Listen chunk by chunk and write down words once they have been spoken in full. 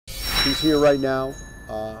He's here right now.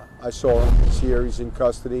 I saw him. He's here. He's in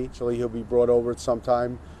custody. Actually, he'll be brought over at some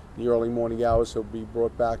time in the early morning hours. He'll be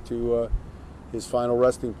brought back to his final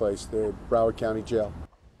resting place, the Broward County Jail.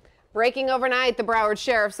 Breaking overnight, the Broward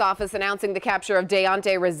Sheriff's Office announcing the capture of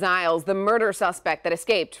Dayonte Resiles, the murder suspect that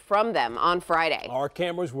escaped from them on Friday. Our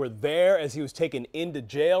cameras were there as he was taken into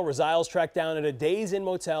jail. Resiles tracked down at a Days Inn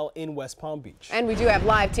motel in West Palm Beach. And we do have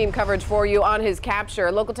live team coverage for you on his capture.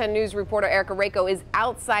 Local 10 News reporter Erica Rako is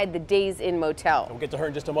outside the Days Inn motel. We'll get to her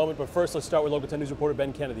in just a moment, but first let's start with Local 10 News reporter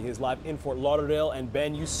Ben Kennedy. He's live in Fort Lauderdale. And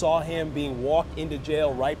Ben, you saw him being walked into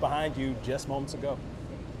jail right behind you just moments ago.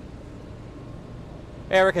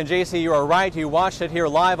 Eric and JC, you are right. You watched it here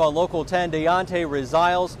live on Local 10. Dayonte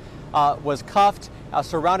Resiles was cuffed,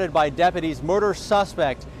 surrounded by deputies, murder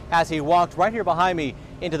suspect, as he walked right here behind me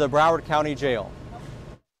into the Broward County Jail.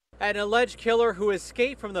 An alleged killer who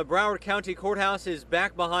escaped from the Broward County Courthouse is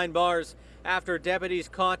back behind bars after deputies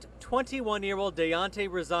caught 21-year-old Dayonte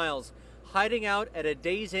Resiles hiding out at a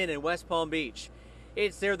Days Inn in West Palm Beach.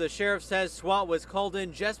 It's there the sheriff says SWAT was called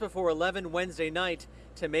in just before 11 Wednesday night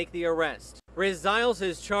to make the arrest. Resiles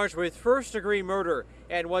is charged with first-degree murder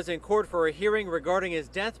and was in court for a hearing regarding his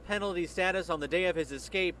death penalty status on the day of his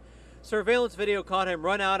escape. Surveillance video caught him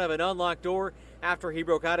run out of an unlocked door after he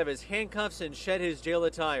broke out of his handcuffs and shed his jail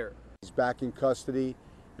attire. He's back in custody,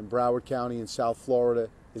 and Broward County in South Florida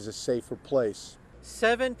is a safer place.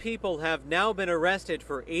 7 people have now been arrested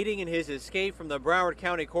for aiding in his escape from the Broward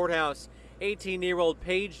County Courthouse. 18-year-old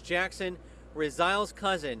Paige Jackson, Resiles'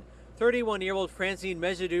 cousin, 31-year-old Francine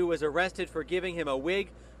Mejidou was arrested for giving him a wig,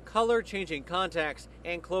 color-changing contacts,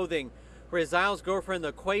 and clothing. Resiles' girlfriend,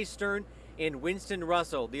 LaQuay Stern, and Winston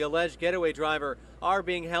Russell, the alleged getaway driver, are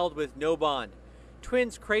being held with no bond.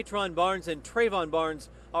 Twins Cratron Barnes and Trayvon Barnes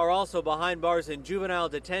are also behind bars in juvenile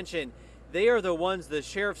detention. They are the ones the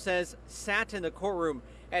sheriff says sat in the courtroom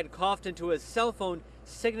and coughed into his cell phone,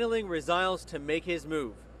 signaling Resiles to make his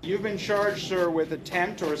move. You've been charged, sir, with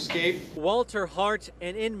attempt or escape. Walter Hart,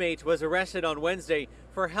 an inmate, was arrested on Wednesday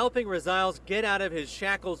for helping Resiles get out of his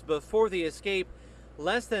shackles before the escape.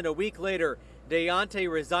 Less than a week later, Dayonte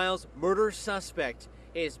Resiles' murder suspect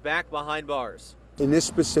is back behind bars. In this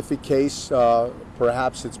specific case,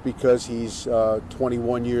 perhaps it's because he's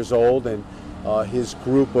 21 years old and his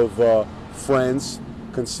group of friends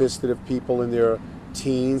consisted of people in their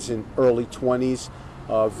teens and early 20s,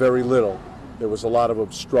 very little. There was a lot of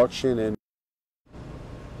obstruction.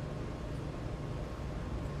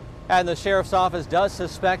 And the sheriff's office does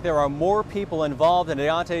suspect there are more people involved in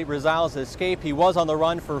Dayonte Resiles' escape. He was on the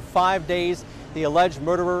run for 5 days. The alleged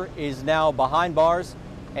murderer is now behind bars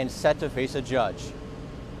and set to face a judge.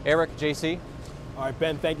 Eric, JC. All right,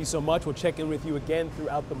 Ben, thank you so much. We'll check in with you again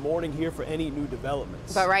throughout the morning here for any new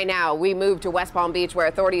developments. But right now, we move to West Palm Beach, where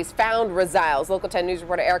authorities found Resiles. Local 10 News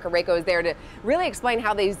reporter Erica Rako is there to really explain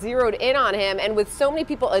how they zeroed in on him. And with so many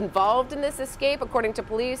people involved in this escape, according to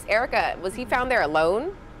police, Erica, was he found there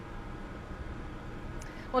alone?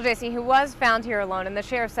 Well, JC, he was found here alone, and the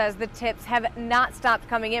sheriff says the tips have not stopped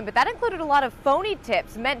coming in, but that included a lot of phony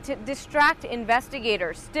tips meant to distract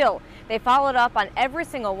investigators. Still, they followed up on every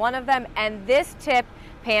single one of them, and this tip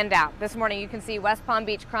panned out. This morning, you can see West Palm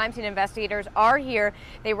Beach crime scene investigators are here.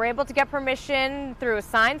 They were able to get permission through a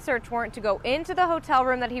signed search warrant to go into the hotel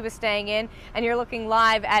room that he was staying in, and you're looking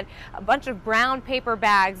live at a bunch of brown paper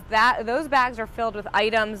bags. Those bags are filled with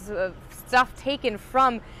items, stuff taken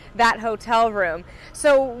from that hotel room.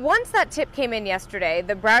 So once that tip came in yesterday,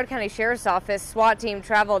 the Broward County Sheriff's Office SWAT team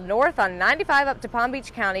traveled north on 95 up to Palm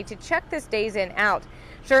Beach County to check this Days Inn out.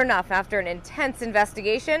 Sure enough, after an intense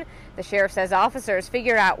investigation, the sheriff says officers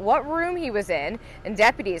figured out what room he was in, and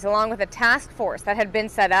deputies, along with a task force that had been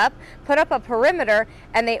set up, put up a perimeter,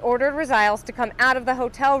 and they ordered Resiles to come out of the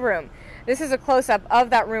hotel room. This is a close-up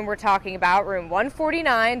of that room we're talking about, room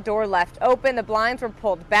 149, door left open, the blinds were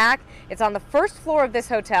pulled back. It's on the first floor of this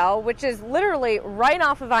hotel, which is literally right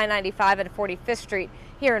off of I-95 and 45th Street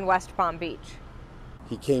here in West Palm Beach.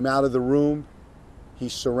 He came out of the room. He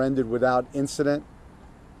surrendered without incident.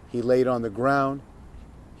 He laid on the ground.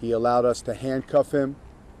 He allowed us to handcuff him.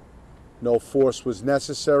 No force was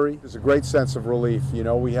necessary. There's a great sense of relief. You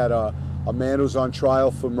know, we had a man who's on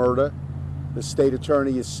trial for murder. The state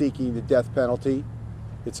attorney is seeking the death penalty.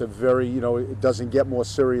 It's a very, it doesn't get more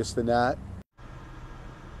serious than that.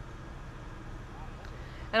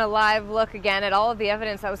 And a live look again at all of the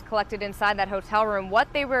evidence that was collected inside that hotel room.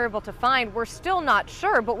 What they were able to find, we're still not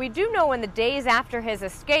sure, but we do know in the days after his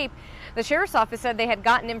escape, the sheriff's office said they had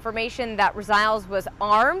gotten information that Resiles was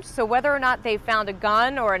armed. So whether or not they found a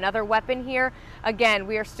gun or another weapon here, again,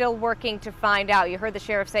 we are still working to find out. You heard the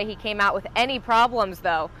sheriff say he came out with any problems,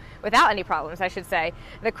 though, without any problems, I should say.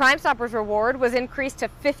 The Crime Stoppers reward was increased to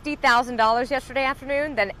 $50,000 yesterday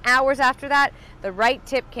afternoon. Then hours after that, the right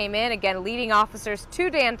tip came in, again leading officers to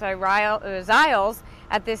Dayonte Resiles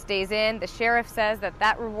at this day's end. The sheriff says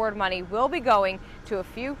that reward money will be going to a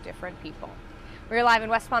few different people. We're live in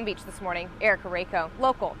West Palm Beach this morning. Erica Rako,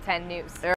 Local 10 News.